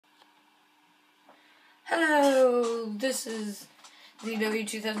Hello, this is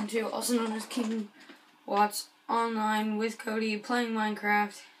ZW2002, also known as King Watts Online with Cody, playing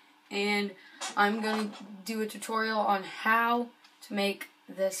Minecraft, and I'm going to do a tutorial on how to make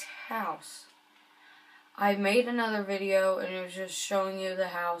this house. I made another video and it was just showing you the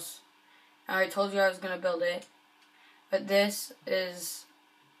house. I told you I was going to build it, but this is,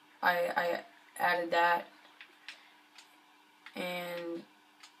 I added that, and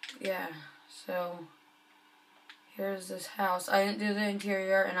yeah, so here's this house. I didn't do the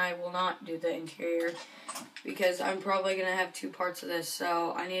interior, and I will not do the interior because I'm probably going to have two parts of this,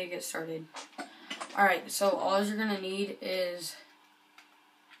 so I need to get started. Alright, so all you're going to need is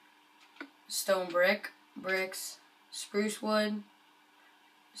stone bricks, spruce wood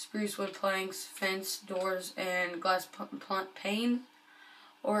planks, fence, doors, and glass pane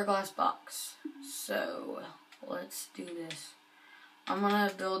or a glass box. So let's do this. I'm going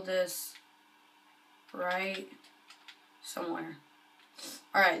to build this right somewhere.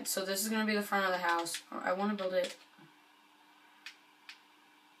 Alright, so this is going to be the front of the house. I want to build it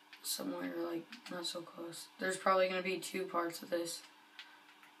somewhere, like, not so close. There's probably going to be two parts of this.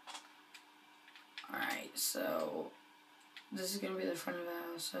 Alright, so this is going to be the front of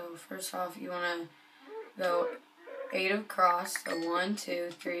the house. So first off, you want to go 8 across. So 1,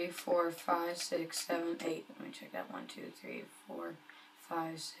 2, 3, 4, 5, 6, 7, 8. Let me check that. 1, 2, 3, 4,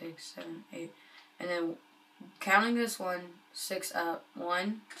 5, 6, 7, 8. And then counting this one, 6 up.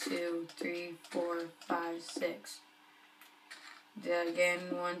 1, 2, 3, 4, 5, 6. Do that again.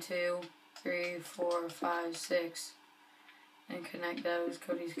 1, 2, 3, 4, 5, 6. And connect those.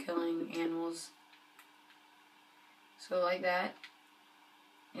 Cody's killing animals. So like that.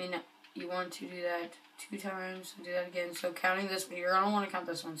 And you want to do that 2 times. So do that again. So counting this one, you're going to want to count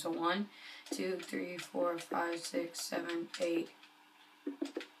this one. So 1, 2, 3, 4, 5, 6, 7, 8.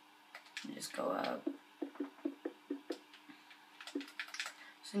 And just go up.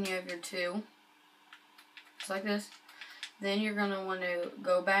 So then you have your 2. Just like this. Then you're going to want to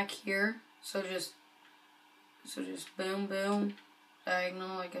go back here. So just boom, boom.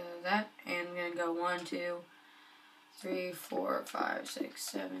 Diagonal like that. And I'm going to go 1, 2, 3, 4, 5, 6,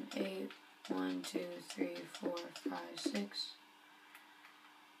 7, 8. 1, 2, 3, 4, 5, 6.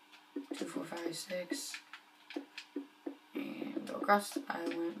 2, 4, 5, 6. And go across. I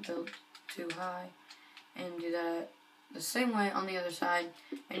went build too high. And do that the same way on the other side.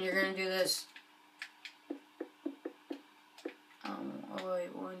 And you're going to do this. Oh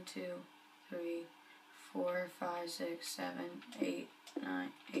wait, 1, 2, 3, 4, 5, 6, 7, 8,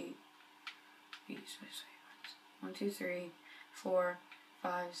 9, 8. 1, 2, 3, 4,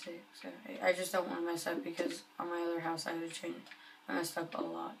 5, 6, 7, 8. I just don't want to mess up because on my other house I had to change. I messed up a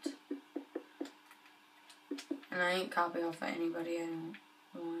lot. And I ain't copy off of anybody. I don't.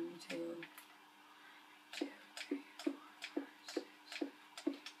 1, 2, 3, 4, 5, 6, 7,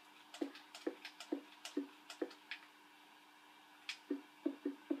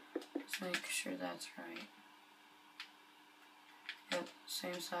 8. Just make sure that's right. Yep,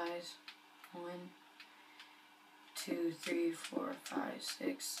 same size. 1, 2, 3, 4, 5,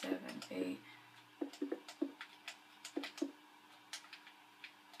 6, 7, 8.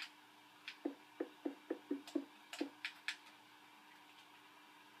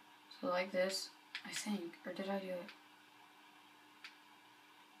 So like this, I think. Or did I do it?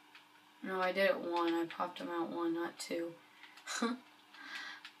 No, I did it 1. I popped them out 1, not 2.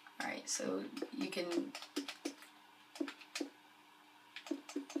 Alright, so you can...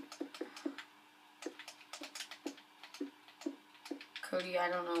 Cody, I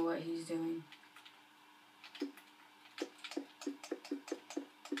don't know what he's doing.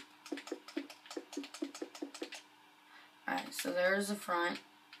 Alright, so there's the front.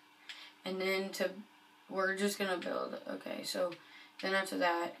 And then we're just going to build. Okay, so then after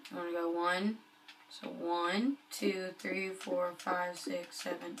that, you want to go 1. So 1, 2, 3, 4, 5, 6,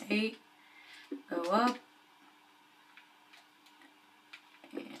 7, 8. Go up.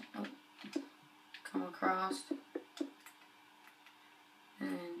 And come across.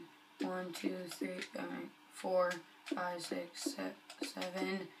 And 1, 2, 3, 4, 5, 6,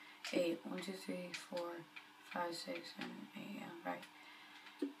 7, 8. 1, 2, 3, 4, 5, 6, 7, 8. Yeah, right.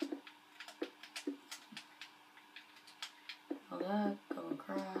 Hold up, go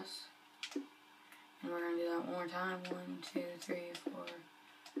across. And we're going to do that one more time. 1, 2, 3, 4.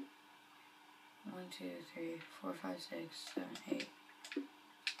 1, 2, 3, 4, 5, 6, 7, 8.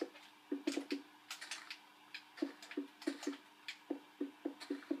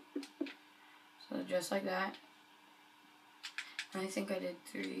 So just like that. And I think I did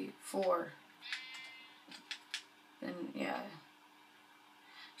 3, 4. Then, yeah.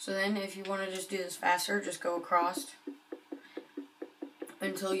 So then if you want to just do this faster, just go across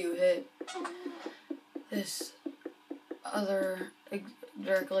until you hit this other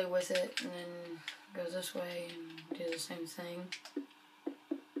directly with it, and then go this way and do the same thing.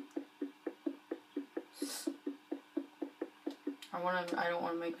 I don't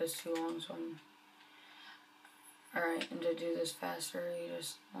want to make this too long, so alright, and to do this faster, you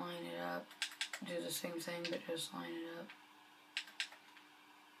just line it up. Do the same thing, but just line it up.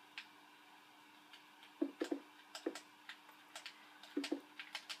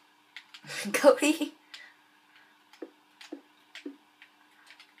 Cody?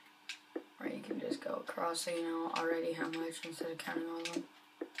 Or you can just go across so you know already how much instead of counting all of them.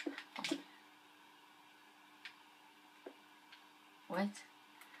 What?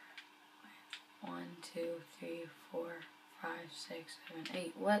 1, 2, 3, 4, 5, 6, 7,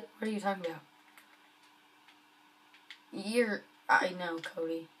 8. What are you talking about? I know,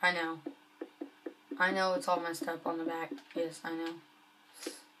 Cody. I know. I know it's all messed up on the back. Yes, I know.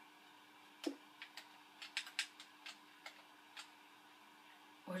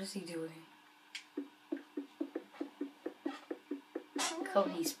 What is he doing?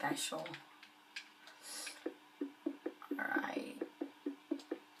 Cody special. Alright.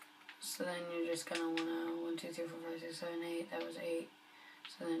 So then you're just gonna wanna 1, 2, 3, 4, 5, 6, 7, 8. That was 8.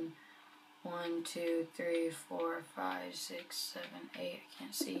 So then 1, 2, 3, 4, 5, 6, 7, 8. I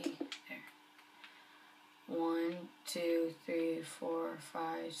can't see there. 1, 2, 3, 4,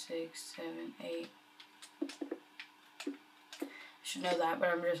 5, 6, 7, 8. I should know that, but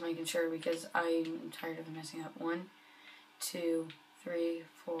I'm just making sure because I'm tired of messing up. 1, 2, 3,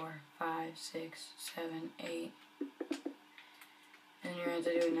 4, 5, 6, 7, 8. And you're going to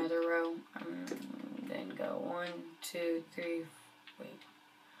have to do another row. Then go 1, 2, 3, wait.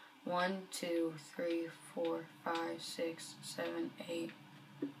 1, 2, 3, 4, 5, 6, 7, 8.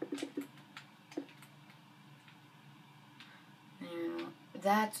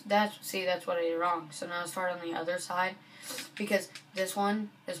 That's what I did wrong. So now start on the other side, because this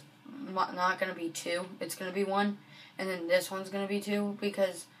one is not going to be 2. It's going to be 1, and then this one's going to be 2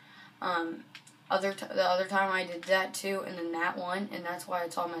 because the other time I did that 2 and then that 1, and that's why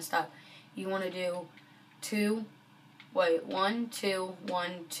it's all messed up. You want to do 1, 2,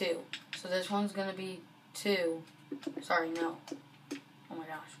 1, 2. So this one's going to be 2. Sorry, no. Oh my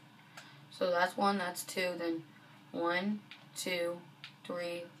gosh. So that's 1, that's 2, then 1, 2,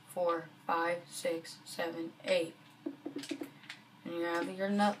 3, 4, 5, 6, 7, 8. And you have your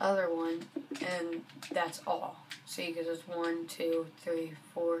other one, and that's all. See, because it's 1, 2, 3,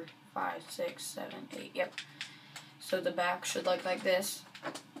 4, 5, 6, 7, 8. Yep. So the back should look like this.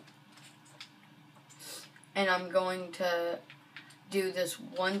 And I'm going to do this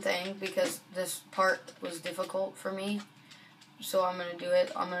one thing because this part was difficult for me. So I'm going to do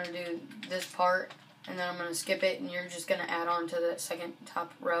it. I'm going to do this part, and then I'm going to skip it, and you're just going to add on to the second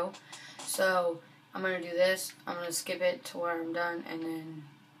top row. So I'm going to do this. I'm going to skip it to where I'm done, and then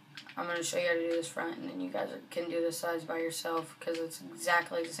I'm going to show you how to do this front, and then you guys can do the sides by yourself because it's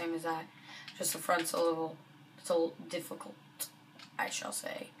exactly the same as that. Just the front's a little difficult, I shall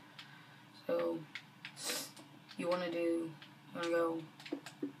say. So you want to go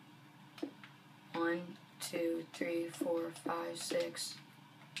 1, 2, 3, 4, 5, 6,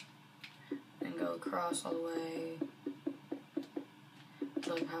 and go across all the way.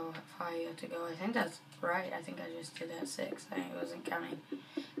 Look how high you have to go. I think that's right. I think I just did that 6. I wasn't counting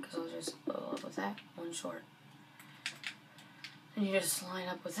because I'll just build up with that. 1 short. And you just line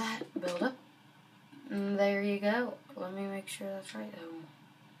up with that, build up. And there you go. Let me make sure that's right though.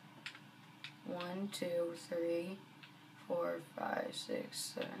 1, 2, 3, 4, 5,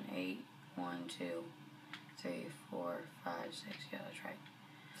 6, 7, 8. 1, 2, 3, 4, 5, 6. Yeah, that's right.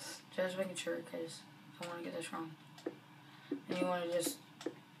 Just making sure because I don't want to get this wrong. And you want to just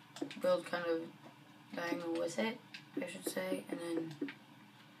build kind of diagonal with it, I should say. And then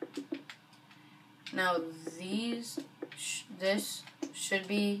now this should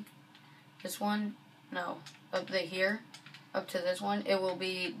be this one. No, up to here, up to this one, it will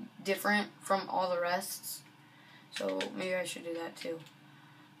be different from all the rests. So maybe I should do that too.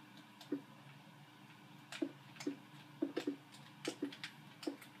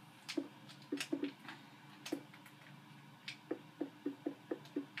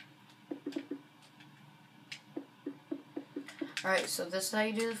 Alright, so this is how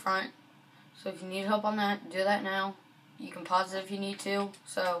you do the front. So if you need help on that, do that now. You can pause it if you need to.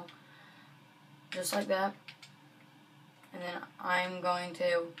 So, just like that. And then I'm going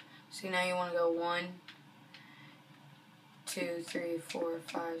to, see now you want to go 1, 2, 3, 4,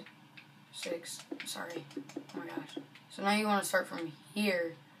 5, 6, sorry. Oh my gosh. So now you want to start from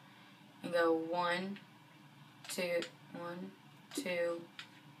here and go 1, 2, 1, 2.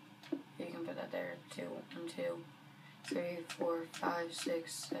 You can put that there. 2, 1, 2, 3, 4, 5,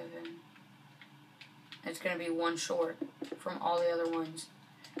 6, 7. It's going to be one short from all the other ones.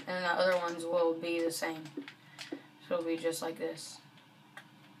 And then the other ones will be the same. So it'll be just like this.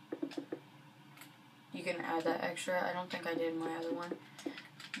 You can add that extra. I don't think I did my other one.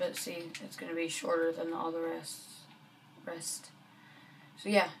 But see, it's going to be shorter than all the rest. So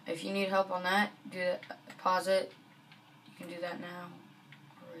yeah, if you need help on that, do that. Pause it. You can do that now.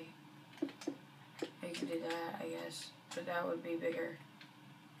 Or you can do that, I guess. But that would be bigger.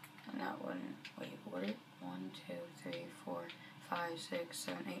 And that one, wait, what? 1, 2, 3, 4, 5, 6,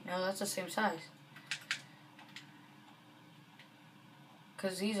 7, 8. No, that's the same size.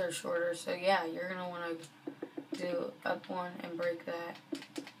 Because these are shorter, so yeah, you're going to want to do up one and break that.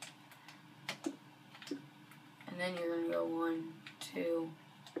 And then you're going to go 1, 2,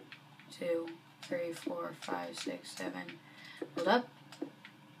 2, 3, 4, 5, 6, 7. Hold up.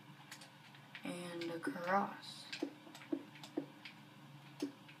 And across.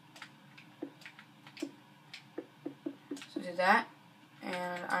 So do that.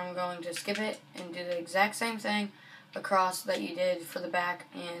 And I'm going to skip it and do the exact same thing across that you did for the back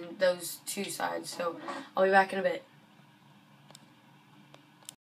and those two sides. So I'll be back in a bit.